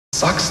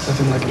Sucks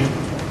living like me.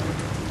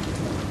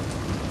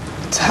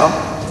 It's hell.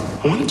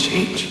 I want to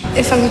change.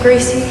 If I'm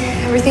Gracie,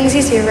 everything's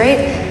easier, right?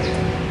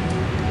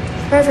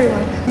 For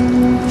everyone.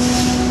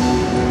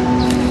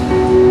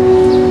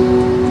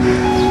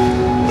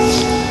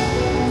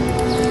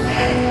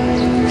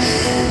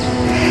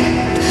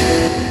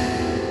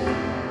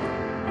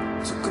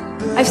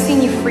 I've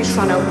seen you freaks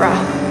on Oprah.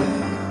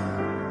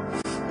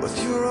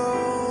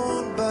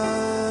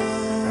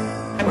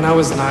 When I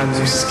was 9,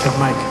 there was this kid,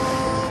 Mike.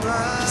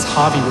 His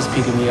hobby was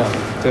beating me up.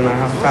 Didn't matter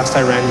how fast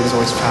I ran, he was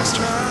always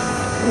faster.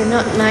 You're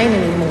not 9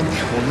 anymore.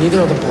 Well, neither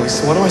are the boys,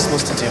 so what am I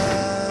supposed to do?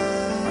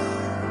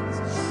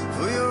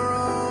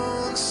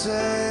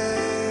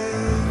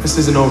 This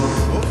isn't over.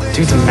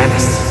 Dude's a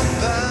menace.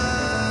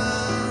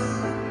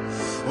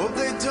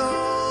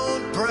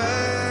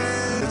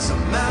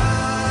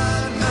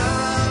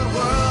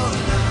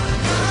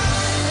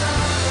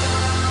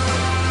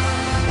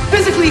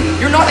 Physically,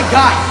 you're not a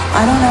guy.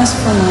 I don't ask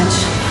for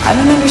much. I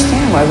don't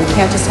understand why we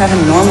can't just have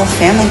a normal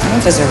family. I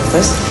don't deserve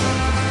this.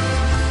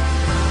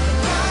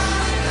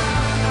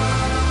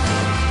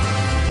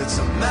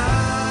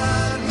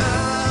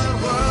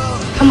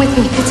 Come with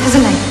me, it says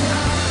a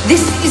knife.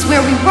 This is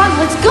where we run,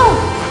 let's go!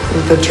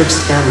 Let that trick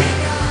scare me.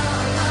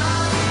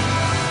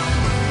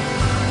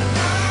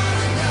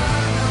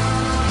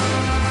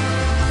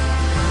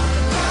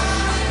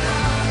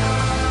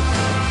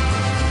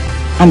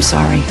 I'm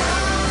sorry.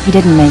 He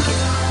didn't make it.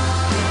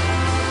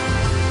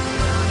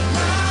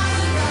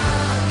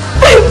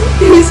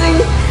 I'm losing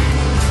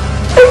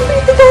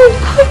everything I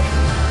love.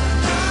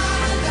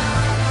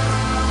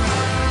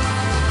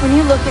 When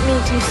you look at me,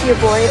 do you see a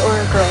boy or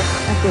a girl?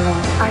 I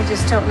belong. I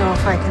just don't know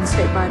if I can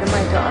say bye to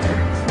my daughter.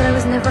 But I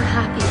was never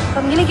happy. If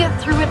I'm gonna get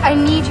through it, I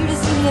need you to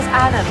see me as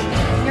Adam,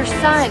 your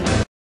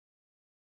son.